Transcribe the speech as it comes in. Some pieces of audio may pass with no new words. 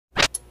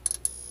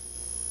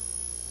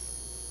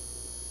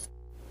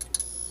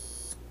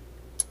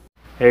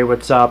Hey,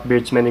 what's up,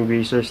 beardsmen and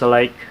greasers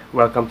alike?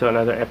 Welcome to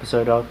another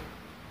episode of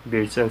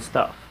Beards and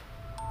Stuff.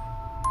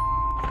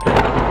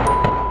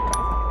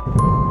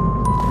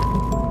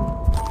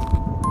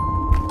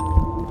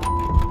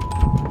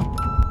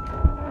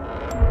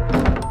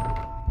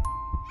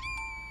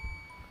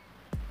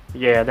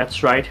 Yeah,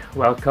 that's right.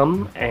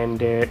 Welcome,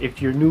 and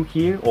if you're new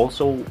here,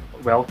 also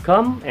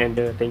welcome, and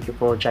thank you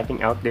for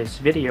checking out this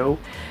video.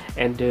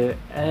 And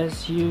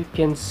as you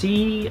can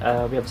see,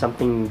 we have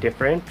something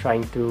different,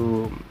 trying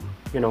to,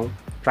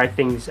 try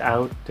things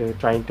out,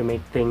 trying to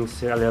make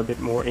things a little bit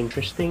more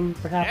interesting,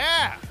 perhaps.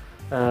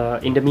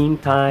 Yeah. In the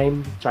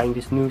meantime, trying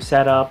this new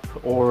setup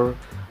or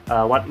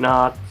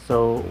whatnot.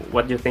 So,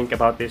 what do you think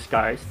about this,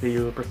 guys? Do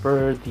you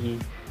prefer the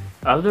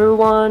other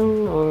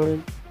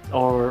one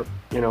or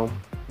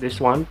this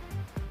one?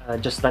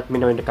 Just let me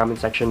know in the comment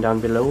section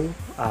down below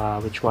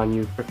which one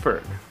you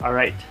prefer. All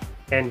right.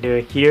 And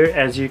here,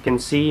 as you can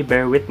see,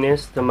 bear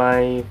witness to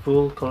my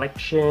full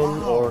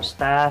collection or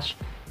stash.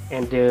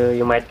 And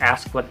you might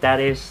ask what that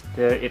is.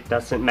 It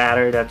doesn't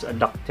matter, that's a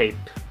duct tape.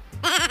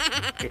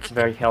 It's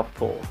very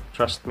helpful,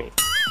 trust me.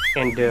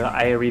 And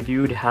I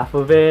reviewed half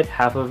of it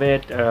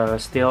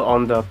still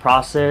on the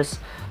process.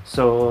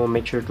 So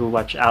make sure to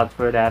watch out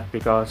for that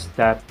because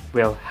that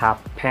will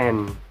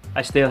happen.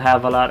 I still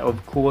have a lot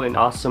of cool and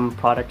awesome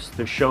products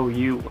to show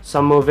you.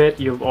 Some of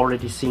it you've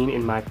already seen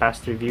in my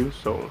past reviews,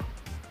 so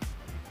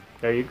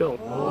there you go.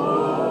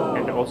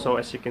 And also,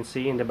 as you can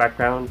see in the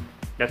background,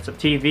 that's a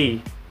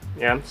TV.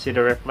 Yeah, see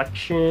the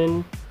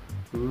reflection?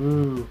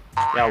 Ooh.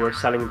 Yeah, we're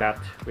selling that.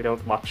 We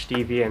don't watch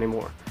TV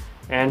anymore.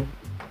 And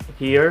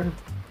here,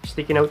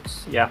 sticky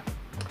notes, yeah,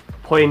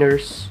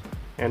 pointers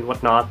and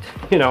whatnot.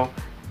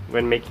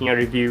 When making a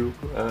review,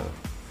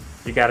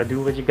 you gotta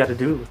do what you gotta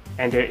do.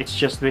 And it's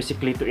just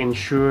basically to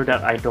ensure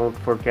that I don't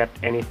forget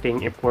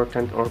anything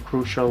important or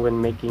crucial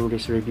when making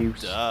these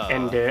reviews. Duh.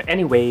 And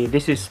anyway,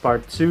 this is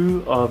part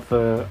 2 of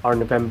our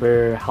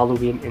November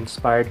Halloween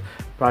inspired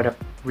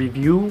product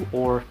review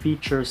or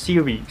feature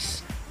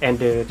series. And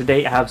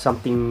today I have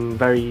something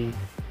very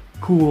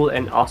cool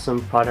and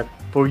awesome product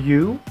for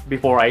you.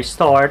 Before I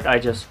start, I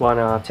just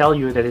wanna tell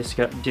you that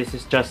this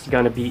is just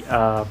gonna be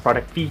a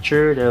product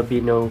feature. There'll be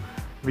no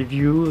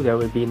review, there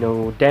will be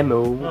no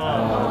demo.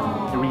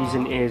 The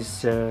reason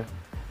is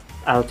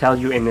I'll tell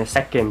you in a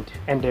second.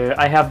 And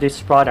I have this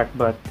product,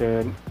 but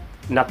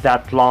not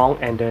that long,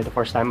 and the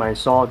first time I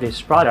saw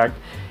this product,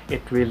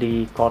 it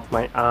really caught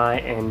my eye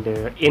and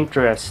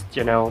interest.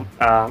 The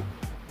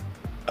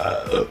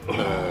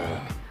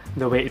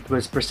way it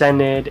was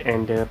presented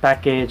and the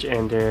package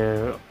and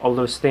all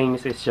those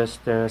things, it's just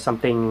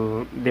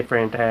something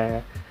different,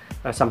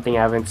 something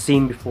I haven't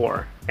seen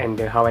before. And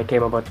how I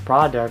came about the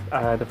product,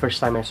 the first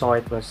time I saw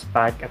it was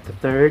back at the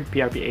 3rd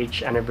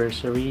PRPH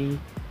anniversary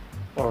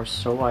or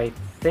so, I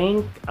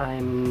think.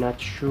 I'm not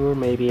sure,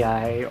 maybe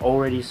I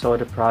already saw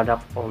the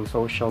product on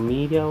social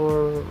media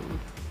or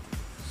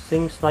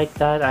things like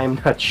that, I'm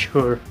not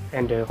sure.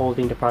 And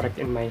holding the product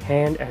in my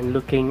hand and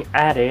looking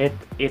at it,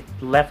 it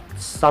left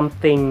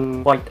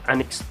something quite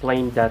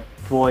unexplained, that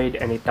void,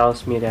 and it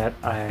tells me that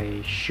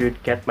I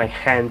should get my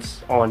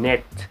hands on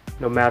it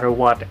no matter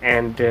what.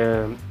 And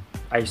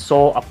I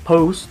saw a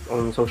post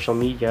on social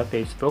media,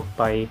 Facebook,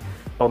 by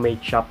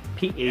Pomade Shop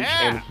PH,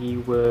 and he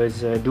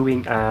was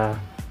doing a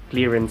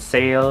clearance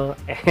sale,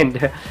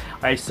 and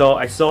I saw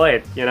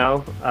it,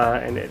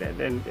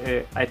 and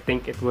I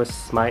think it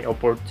was my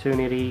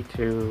opportunity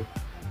to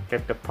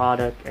get the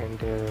product and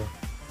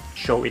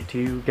show it to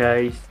you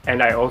guys.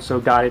 And I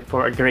also got it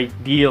for a great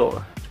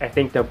deal. I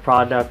think the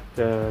product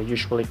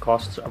usually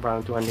costs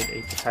around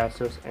 280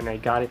 pesos, and I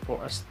got it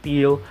for a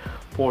steal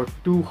for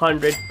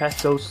 200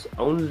 pesos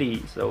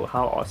only. So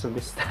how awesome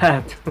is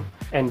that?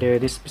 And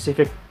this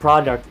specific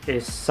product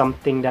is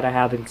something that I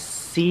haven't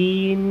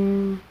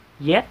seen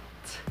yet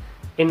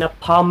in a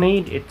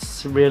pomade.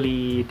 It's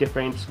really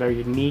different, it's very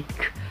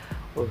unique,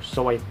 or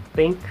so I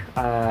think.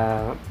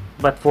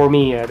 But for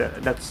me,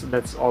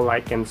 that's all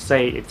I can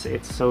say.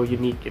 It's so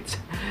unique.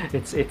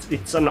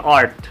 It's an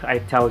art, I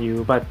tell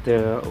you. But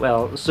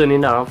well, soon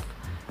enough,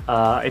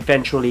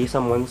 eventually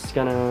someone's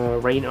gonna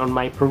rain on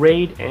my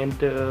parade and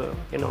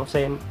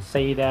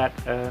say that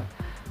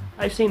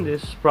I've seen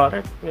this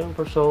product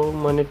for so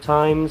many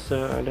times.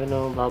 I don't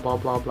know, blah blah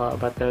blah blah.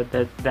 But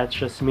that's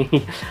just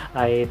me.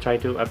 I try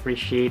to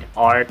appreciate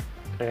art.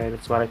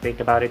 That's what I think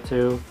about it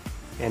too.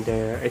 And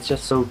it's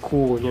just so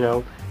cool,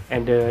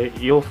 And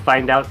you'll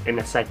find out in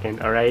a second,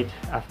 alright?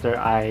 After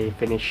I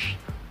finish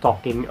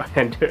talking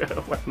and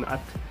whatnot.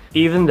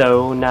 Even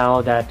though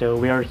now that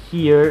we are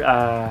here,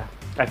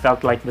 I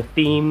felt like the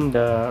theme,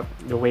 the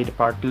way the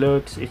park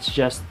looks, it's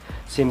just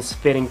seems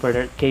fitting for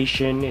the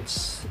occasion. It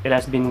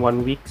has been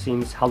 1 week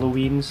since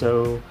Halloween,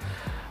 so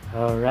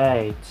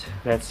alright,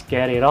 let's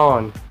get it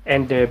on.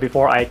 And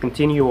before I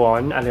continue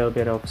on, a little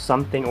bit of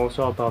something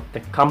also about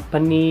the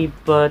company.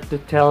 But to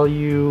tell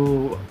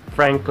you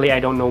frankly, I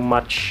don't know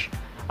much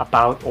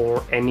about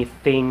or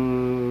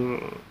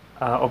anything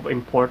of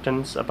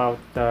importance about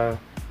the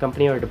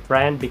company or the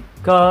brand,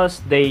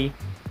 because they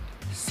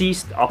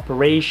ceased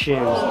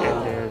operations,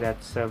 and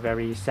that's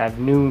very sad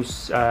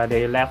news.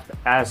 They left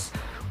us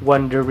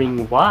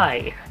wondering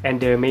why,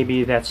 and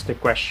maybe that's the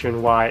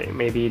question why.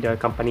 Maybe the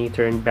company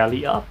turned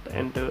belly up,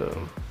 and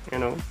you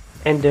know.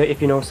 And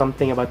if you know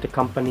something about the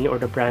company or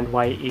the brand,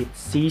 why it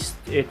ceased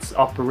its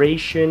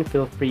operation,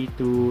 feel free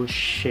to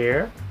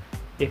share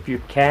if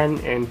you can.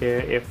 And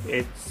if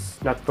it's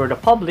not for the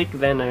public,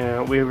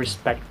 then we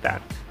respect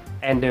that.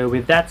 And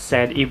with that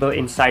said, Evil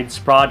Inside's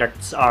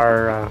products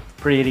are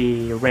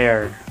pretty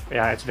rare.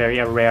 Yeah, it's very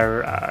a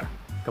rare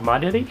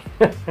commodity.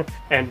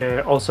 And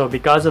also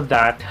because of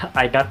that,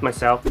 I got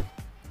myself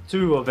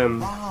 2 of them.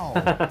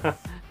 Wow.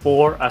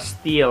 For a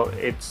steal,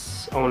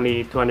 it's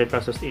only 200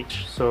 pesos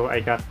each. So I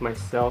got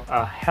myself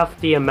a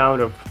hefty amount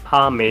of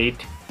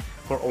pomade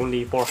for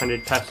only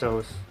 400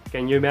 pesos.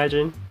 Can you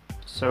imagine?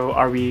 So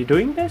are we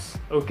doing this?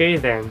 Okay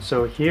then,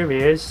 so here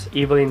is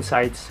Evil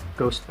Inside's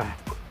Ghost Pack.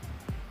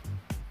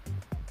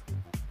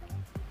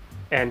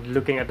 And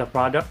looking at the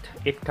product,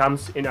 it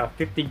comes in a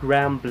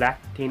 50-gram black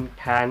tin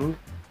can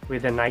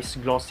with a nice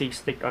glossy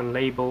stick-on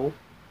label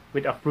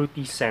with a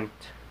fruity scent.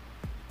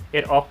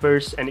 It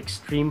offers an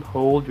extreme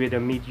hold with a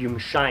medium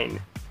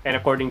shine. And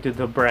according to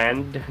the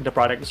brand, the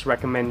product is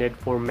recommended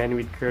for men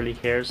with curly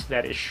hairs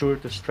that is sure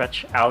to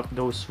stretch out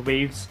those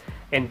waves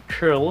and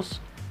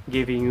curls,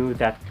 giving you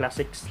that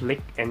classic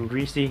slick and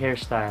greasy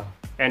hairstyle.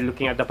 And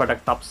looking at the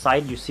product top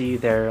side, you see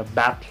their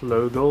bat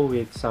logo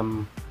with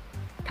some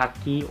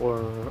khaki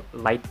or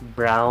light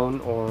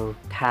brown or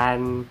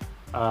tan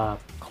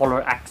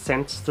color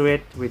accents to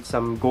it with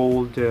some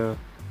gold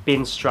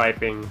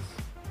pinstriping.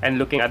 And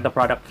looking at the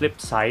product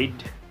flip side,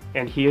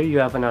 and here you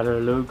have another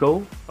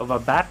logo of a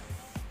bat,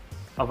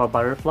 of a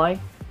butterfly,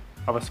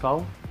 of a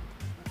skull,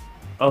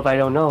 of I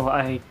don't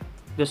know,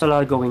 there's a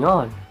lot going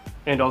on.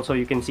 And also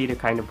you can see the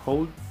kind of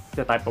hold,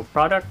 the type of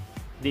product,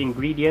 the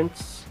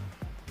ingredients,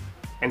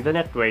 and the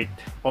net weight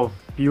of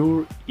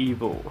pure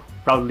evil,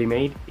 proudly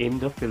made in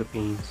the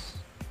Philippines.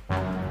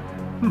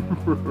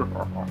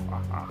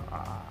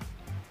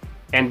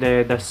 And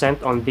the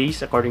scent on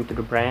these, according to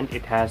the brand,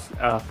 it has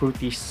a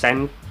fruity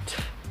scent.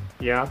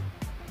 Yeah,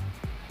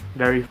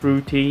 very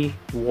fruity,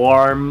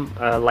 warm,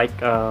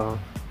 like a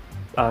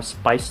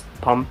spiced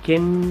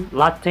pumpkin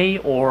latte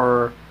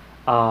or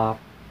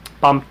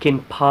pumpkin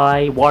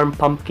pie, warm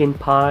pumpkin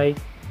pie.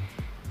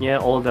 Yeah,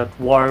 all that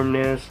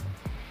warmness.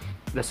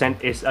 The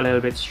scent is a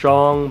little bit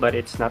strong, but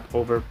it's not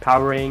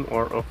overpowering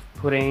or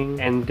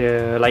off-putting. And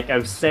like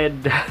I've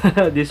said,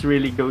 this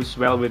really goes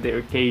well with the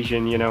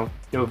occasion, you know,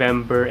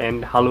 November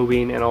and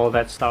Halloween and all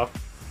that stuff.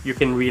 You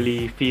can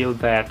really feel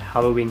that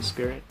Halloween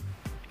spirit.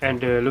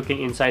 And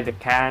looking inside the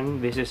can,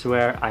 this is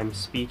where I'm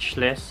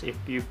speechless. If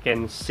you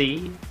can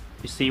see,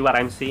 you see what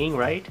I'm seeing,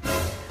 right?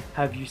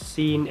 Have you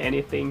seen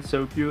anything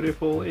so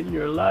beautiful in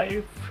your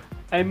life?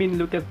 I mean,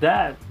 look at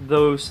that.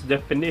 Those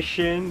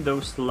definition,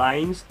 those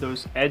lines,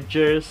 those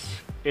edges.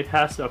 It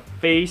has a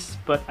face,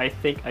 but I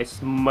think I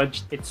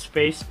smudged its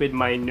face with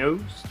my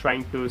nose,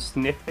 trying to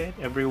sniff it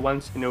every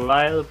once in a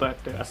while. But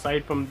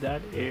aside from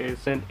that,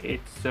 isn't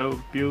it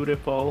so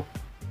beautiful?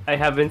 I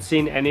haven't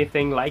seen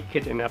anything like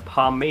it in a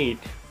pomade.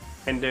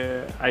 And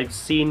I've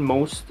seen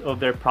most of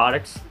their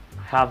products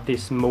have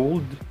this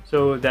mold,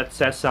 so that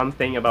says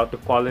something about the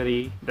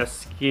quality, the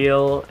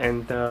skill,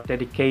 and the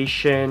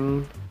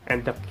dedication,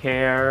 and the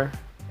care,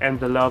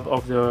 and the love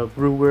of the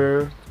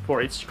brewer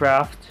for its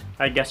craft.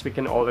 I guess we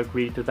can all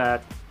agree to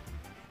that.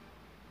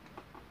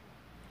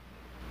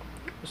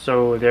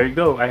 So there you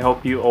go. I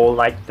hope you all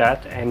like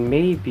that, and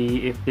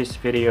maybe if this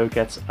video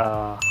gets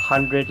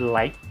 100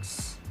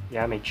 likes,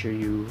 yeah, make sure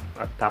you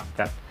tap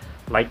that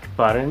like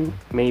button.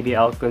 Maybe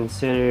I'll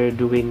consider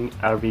doing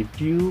a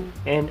review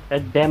and a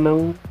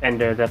demo, and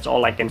that's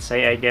all I can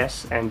say, I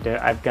guess. And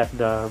I've got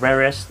the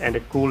rarest and the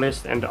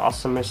coolest and the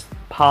awesomest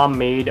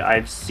pomade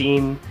I've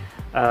seen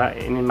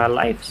in my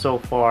life so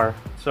far.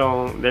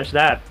 So there's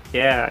that.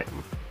 Yeah,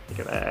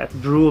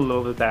 drool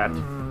over that.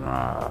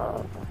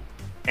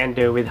 And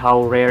with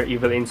how rare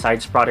Evil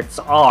Inside's products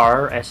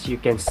are, as you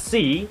can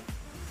see,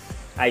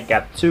 I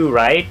got 2,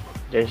 right?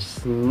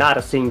 There's not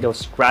a single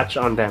scratch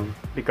on them,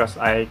 because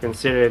I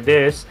consider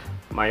this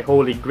my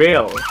holy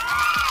grail.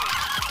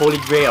 Holy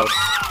grails.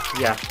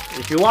 Yeah,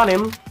 if you want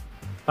him,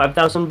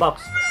 5,000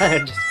 bucks.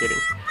 Just kidding.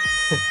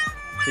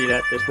 See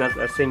that? There's not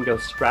a single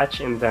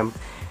scratch in them.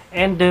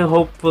 And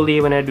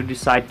hopefully when I do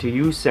decide to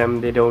use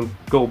them, they don't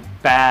go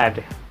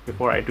bad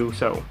before I do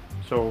so.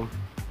 So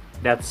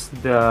that's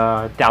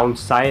the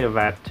downside of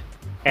that.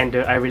 And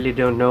I really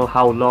don't know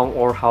how long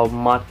or how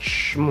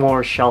much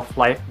more shelf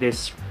life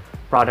this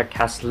product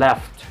has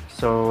left.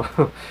 So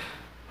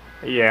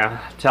yeah,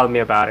 tell me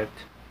about it.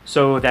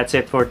 So that's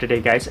it for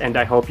today, guys, and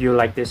I hope you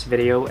like this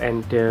video,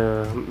 and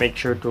make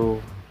sure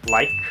to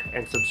like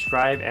and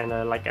subscribe. And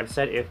like I've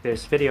said, if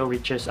this video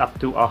reaches up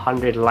to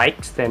 100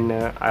 likes, then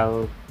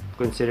I'll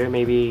consider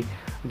maybe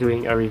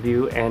doing a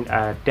review and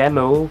a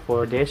demo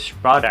for this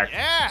product.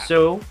 Yeah!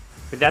 So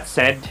with that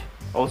said,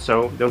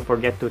 also don't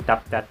forget to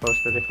tap that post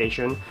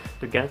notification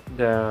to get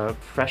the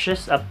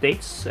freshest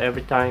updates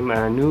every time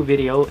a new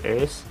video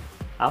is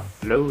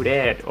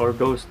uploaded or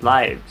goes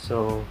live.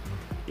 So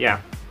yeah,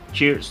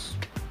 cheers.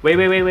 Wait,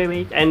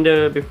 and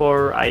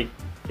before I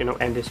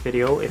end this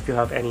video, if you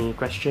have any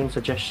questions,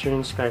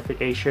 suggestions,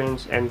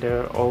 clarifications, and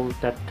all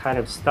that kind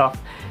of stuff,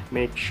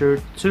 make sure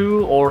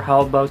to, or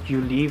how about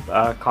you leave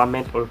a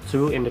comment or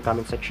two in the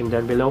comment section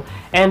down below.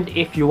 And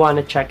if you want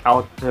to check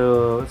out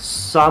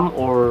some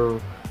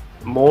or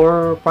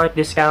more product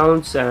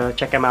discounts,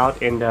 check them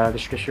out in the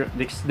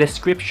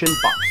description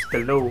box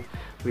below,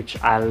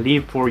 which I'll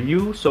leave for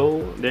you.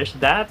 So there's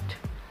that.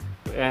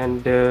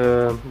 And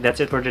that's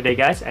it for today,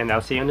 guys, and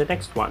I'll see you on the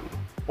next one,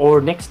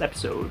 or next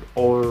episode,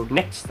 or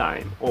next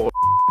time, or...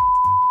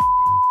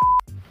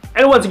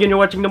 And once again, you're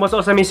watching the most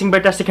awesome, amazing,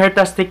 fantastic,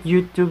 hairtastic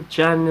YouTube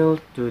channel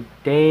to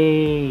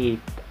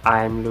date.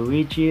 I'm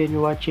Luigi, and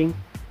you're watching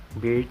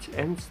Beards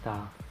and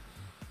Stuff.